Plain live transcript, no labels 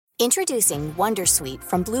Introducing Wondersuite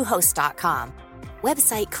from Bluehost.com.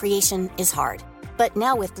 Website creation is hard, but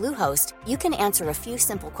now with Bluehost, you can answer a few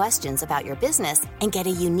simple questions about your business and get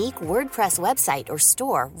a unique WordPress website or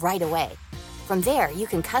store right away. From there, you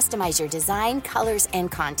can customize your design, colors,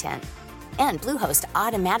 and content. And Bluehost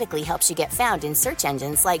automatically helps you get found in search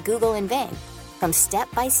engines like Google and Bing. From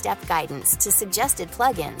step-by-step guidance to suggested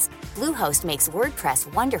plugins, Bluehost makes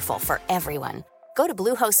WordPress wonderful for everyone. Go to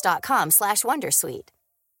bluehost.com/wondersuite.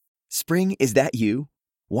 Spring, is that you?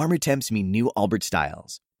 Warmer temps mean new Allbirds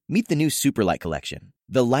styles. Meet the new Superlight collection,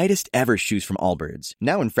 the lightest ever shoes from Allbirds,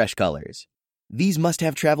 now in fresh colors. These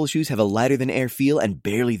must-have travel shoes have a lighter-than-air feel and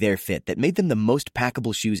barely-there fit that made them the most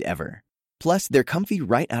packable shoes ever. Plus, they're comfy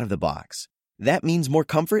right out of the box. That means more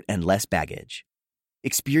comfort and less baggage.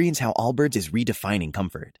 Experience how Allbirds is redefining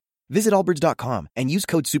comfort. Visit allbirds.com and use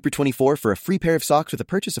code SUPER24 for a free pair of socks with a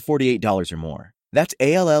purchase of $48 or more. That's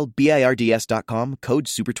ALLBIRDS.com, code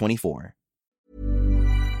SUPER24.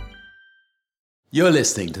 You're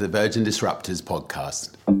listening to the Virgin Disruptors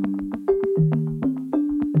podcast.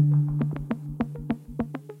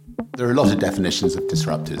 There are a lot of definitions of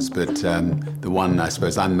disruptors, but the one I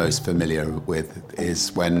suppose I'm most familiar with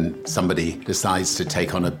is when somebody decides to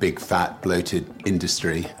take on a big, fat, bloated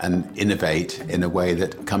industry and innovate in a way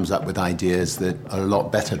that comes up with ideas that are a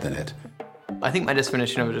lot better than it. I think my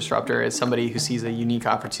definition of a disruptor is somebody who sees a unique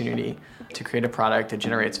opportunity to create a product that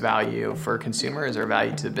generates value for consumers or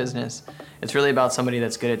value to the business. It's really about somebody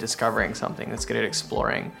that's good at discovering something, that's good at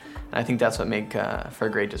exploring. And I think that's what makes for a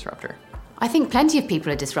great disruptor. I think plenty of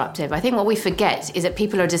people are disruptive. I think what we forget is that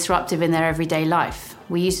people are disruptive in their everyday life.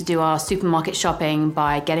 We used to do our supermarket shopping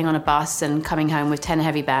by getting on a bus and coming home with 10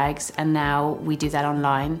 heavy bags, and now we do that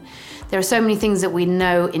online. There are so many things that we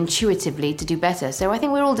know intuitively to do better. So I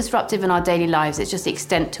think we're all disruptive in our daily lives. It's just the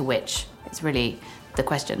extent to which is really the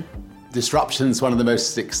question. Disruption's one of the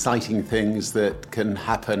most exciting things that can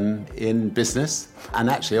happen in business and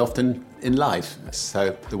actually often in life.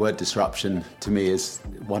 So the word disruption to me is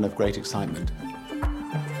one of great excitement.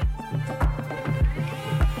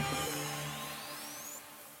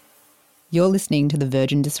 You're listening to the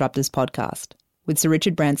Virgin Disruptors podcast with Sir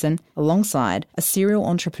Richard Branson alongside a serial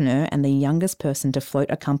entrepreneur and the youngest person to float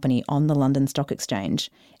a company on the London Stock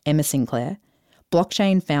Exchange, Emma Sinclair,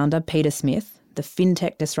 blockchain founder Peter Smith, the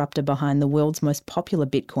fintech disruptor behind the world's most popular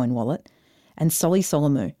Bitcoin wallet, and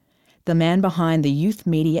Solomou, the man behind the youth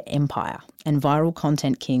media empire and viral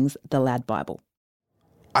content kings, The Lad Bible.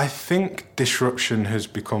 I think disruption has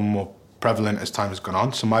become more prevalent as time has gone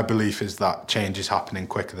on. So my belief is that change is happening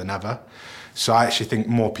quicker than ever. So I actually think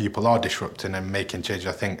more people are disrupting and making change.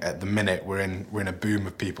 I think at the minute we're in a boom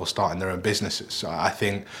of people starting their own businesses. So I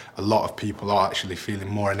think a lot of people are actually feeling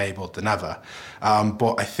more enabled than ever.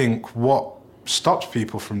 But I think what stops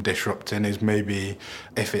people from disrupting is maybe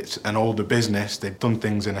if it's an older business, they've done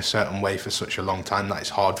things in a certain way for such a long time that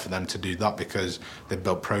it's hard for them to do that because they've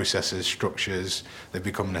built processes, structures, they've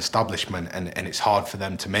become an establishment and it's hard for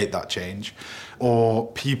them to make that change.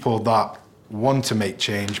 Or people that want to make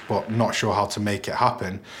change but not sure how to make it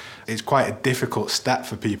happen. It's quite a difficult step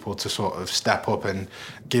for people to sort of step up and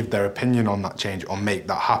give their opinion on that change or make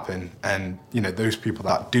that happen. And, you know, those people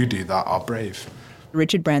that do that are brave.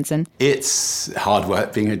 Richard Branson. It's hard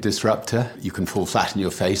work being a disruptor. You can fall flat in your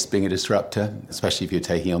face being a disruptor, especially if you're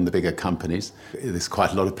taking on the bigger companies. There's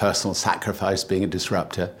quite a lot of personal sacrifice being a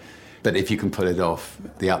disruptor. But if you can pull it off,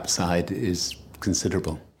 the upside is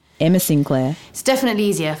considerable. Emma Sinclair. It's definitely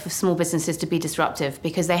easier for small businesses to be disruptive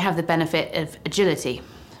because they have the benefit of agility.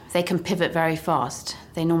 They can pivot very fast.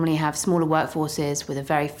 They normally have smaller workforces with a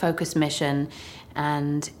very focused mission,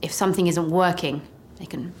 and if something isn't working, they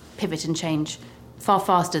can pivot and change far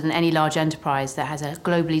faster than any large enterprise that has a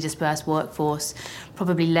globally dispersed workforce,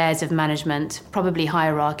 probably layers of management, probably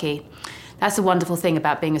hierarchy. That's the wonderful thing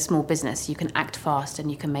about being a small business. You can act fast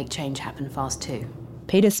and you can make change happen fast too.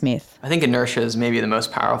 Peter Smith. I think inertia is maybe the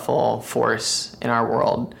most powerful force in our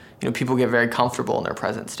world. You know, people get very comfortable in their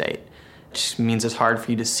present state. It just means it's hard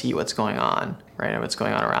for you to see what's going on, right, and what's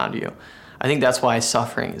going on around you. I think that's why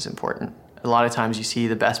suffering is important. A lot of times you see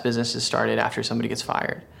the best businesses started after somebody gets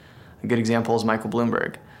fired. A good example is Michael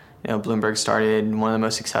Bloomberg. You know, Bloomberg started one of the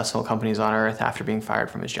most successful companies on earth after being fired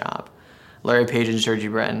from his job. Larry Page and Sergey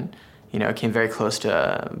Brin, you know, came very close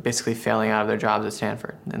to basically failing out of their jobs at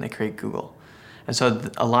Stanford, and they create Google. And so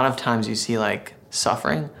a lot of times you see like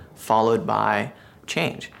suffering followed by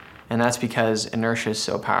change. And that's because inertia is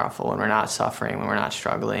so powerful. When we're not suffering, when we're not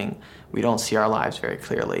struggling, we don't see our lives very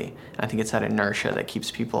clearly. And I think it's that inertia that keeps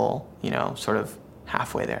people, you know, sort of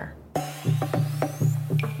halfway there.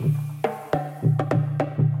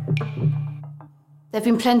 There have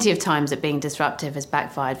been plenty of times that being disruptive has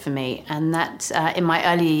backfired for me, and that in my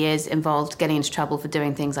earlier years involved getting into trouble for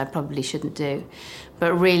doing things I probably shouldn't do.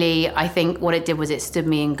 But really, I think what it did was it stood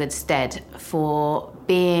me in good stead for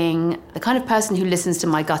being the kind of person who listens to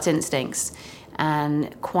my gut instincts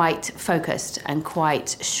and quite focused and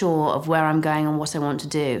quite sure of where I'm going and what I want to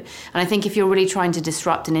do. And I think if you're really trying to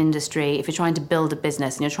disrupt an industry, if you're trying to build a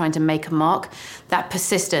business and you're trying to make a mark, that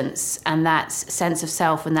persistence and that sense of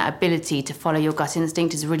self and that ability to follow your gut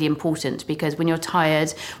instinct is really important, because when you're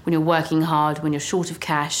tired, when you're working hard, when you're short of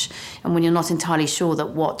cash, and when you're not entirely sure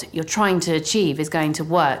that what you're trying to achieve is going to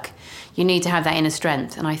work, you need to have that inner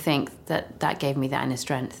strength. And I think that gave me that inner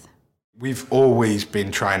strength. We've always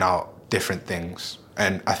been trying out different things,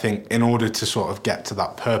 and I think in order to sort of get to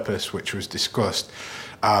that purpose which was discussed,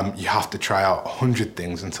 you have to try out 100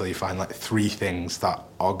 things until you find like 3 things that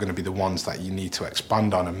are going to be the ones that you need to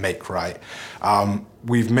expand on and make right.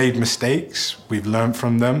 We've made mistakes, we've learned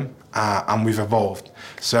from them, and we've evolved.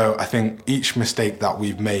 So I think each mistake that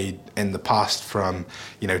we've made in the past from,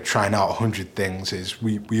 trying out 100 things is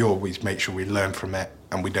we always make sure we learn from it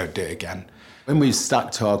and we don't do it again. When we've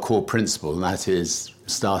stuck to our core principle, and that is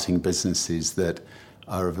starting businesses that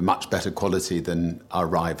are of a much better quality than our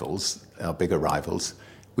rivals, our bigger rivals,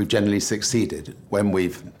 we've generally succeeded. When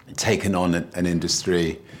we've taken on an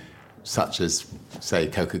industry such as, say,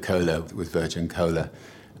 Coca-Cola with Virgin Cola,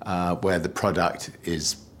 where the product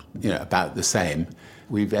is, about the same,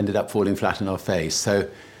 we've ended up falling flat on our face. So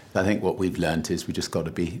I think what we've learned is we just got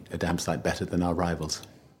to be a damn sight better than our rivals.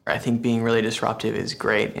 I think being really disruptive is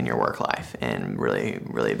great in your work life and really,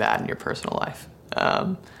 really bad in your personal life.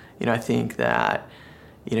 I think that,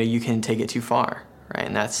 you can take it too far, right?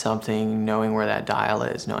 And that's something, knowing where that dial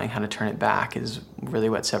is, knowing how to turn it back is really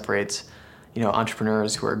what separates,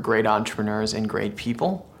 entrepreneurs who are great entrepreneurs and great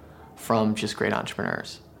people from just great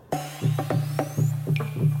entrepreneurs.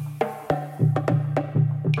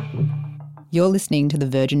 You're listening to the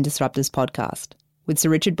Virgin Disruptors podcast with Sir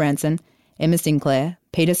Richard Branson, Emma Sinclair,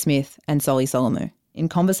 Peter Smith and Solomou in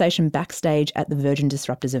conversation backstage at the Virgin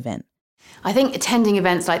Disruptors event. I think attending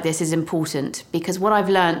events like this is important, because what I've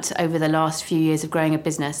learnt over the last few years of growing a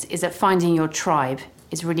business is that finding your tribe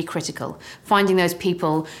is really critical. Finding those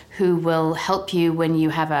people who will help you when you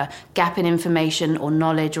have a gap in information or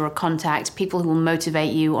knowledge or a contact, people who will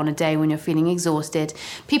motivate you on a day when you're feeling exhausted,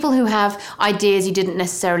 people who have ideas you didn't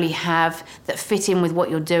necessarily have that fit in with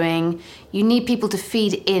what you're doing. You need people to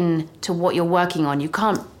feed in to what you're working on. You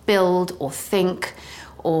can't build or think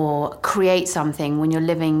or create something when you're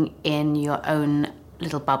living in your own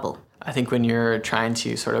little bubble. I think when you're trying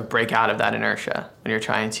to sort of break out of that inertia, when you're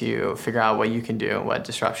trying to figure out what you can do, what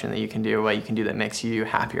disruption that you can do, what you can do that makes you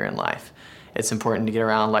happier in life, it's important to get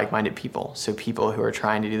around like-minded people. So people who are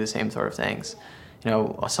trying to do the same sort of things.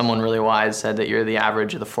 Someone really wise said that you're the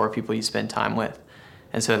average of the 4 people you spend time with.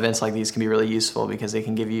 And so events like these can be really useful because they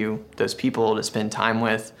can give you those people to spend time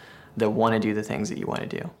with that want to do the things that you want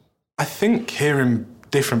to do. I think hearing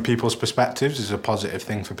different people's perspectives is a positive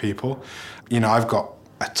thing for people. I've got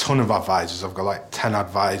a ton of advisors. I've got like 10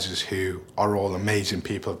 advisors who are all amazing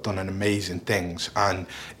people, have done amazing things, and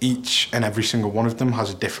each and every single one of them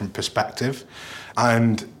has a different perspective.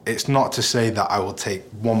 And it's not to say that I will take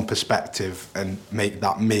one perspective and make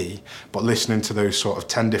that me, but listening to those sort of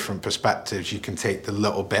 10 different perspectives, you can take the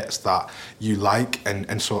little bits that you like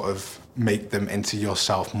and sort of make them into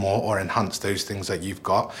yourself more or enhance those things that you've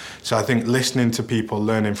got. So I think listening to people,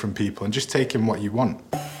 learning from people, and just taking what you want.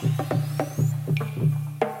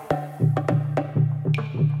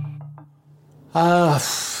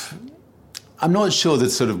 I'm not sure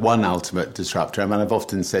there's sort of one ultimate disruptor. I mean, I've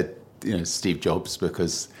often said, Steve Jobs,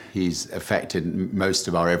 because he's affected most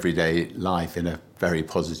of our everyday life in a very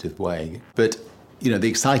positive way. But, the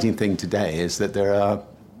exciting thing today is that there are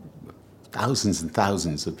thousands and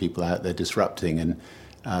thousands of people out there disrupting in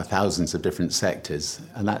thousands of different sectors,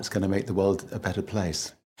 and that's going to make the world a better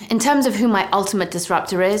place. In terms of who my ultimate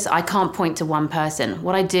disruptor is, I can't point to one person.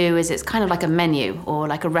 What I do is it's kind of like a menu or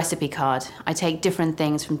like a recipe card. I take different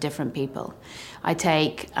things from different people. I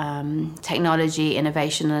take technology,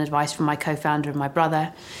 innovation and advice from my co-founder and my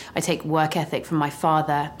brother. I take work ethic from my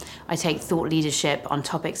father. I take thought leadership on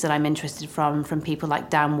topics that I'm interested from people like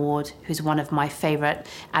Dan Ward, who's one of my favourite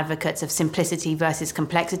advocates of simplicity versus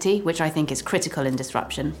complexity, which I think is critical in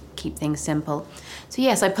disruption. Keep things simple. So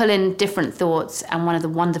yes, I pull in different thoughts, and one of the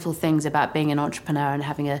wonderful things about being an entrepreneur and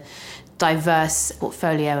having a diverse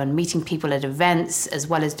portfolio and meeting people at events as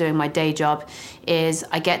well as doing my day job is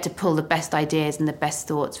I get to pull the best ideas and the best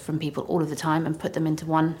thoughts from people all of the time and put them into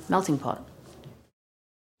one melting pot.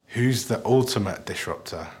 Who's the ultimate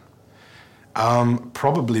disruptor?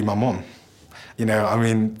 Probably my mum. You know, I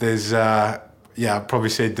mean, there's, I'd probably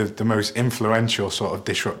say the most influential sort of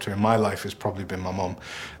disruptor in my life has probably been my mum.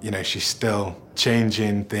 You know, she's still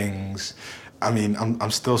changing things. I mean, I'm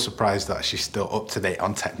still surprised that she's still up to date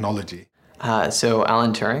on technology. So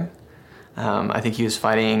Alan Turing, I think he was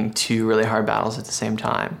fighting two really hard battles at the same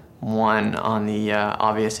time. One on the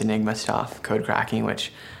obvious Enigma stuff, code cracking,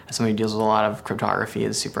 which as somebody who deals with a lot of cryptography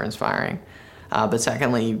is super inspiring. But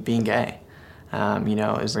secondly, being gay. You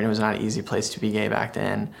know, it was not an easy place to be gay back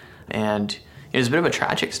then. And it was a bit of a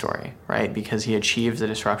tragic story, right? Because he achieved the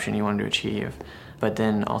disruption he wanted to achieve, but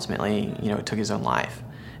then ultimately, you know, took his own life.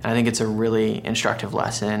 And I think it's a really instructive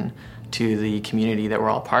lesson to the community that we're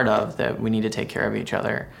all part of, that we need to take care of each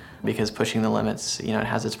other, because pushing the limits, you know, it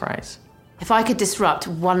has its price. If I could disrupt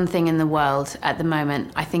one thing in the world at the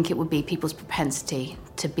moment, I think it would be people's propensity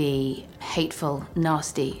to be hateful,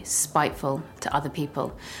 nasty, spiteful to other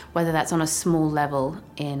people, whether that's on a small level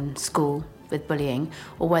in school with bullying,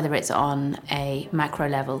 or whether it's on a macro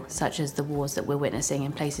level, such as the wars that we're witnessing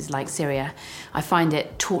in places like Syria. I find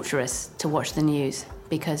it torturous to watch the news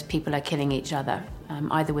because people are killing each other,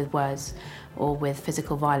 either with words or with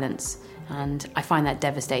physical violence. And I find that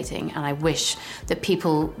devastating, and I wish that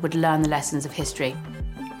people would learn the lessons of history.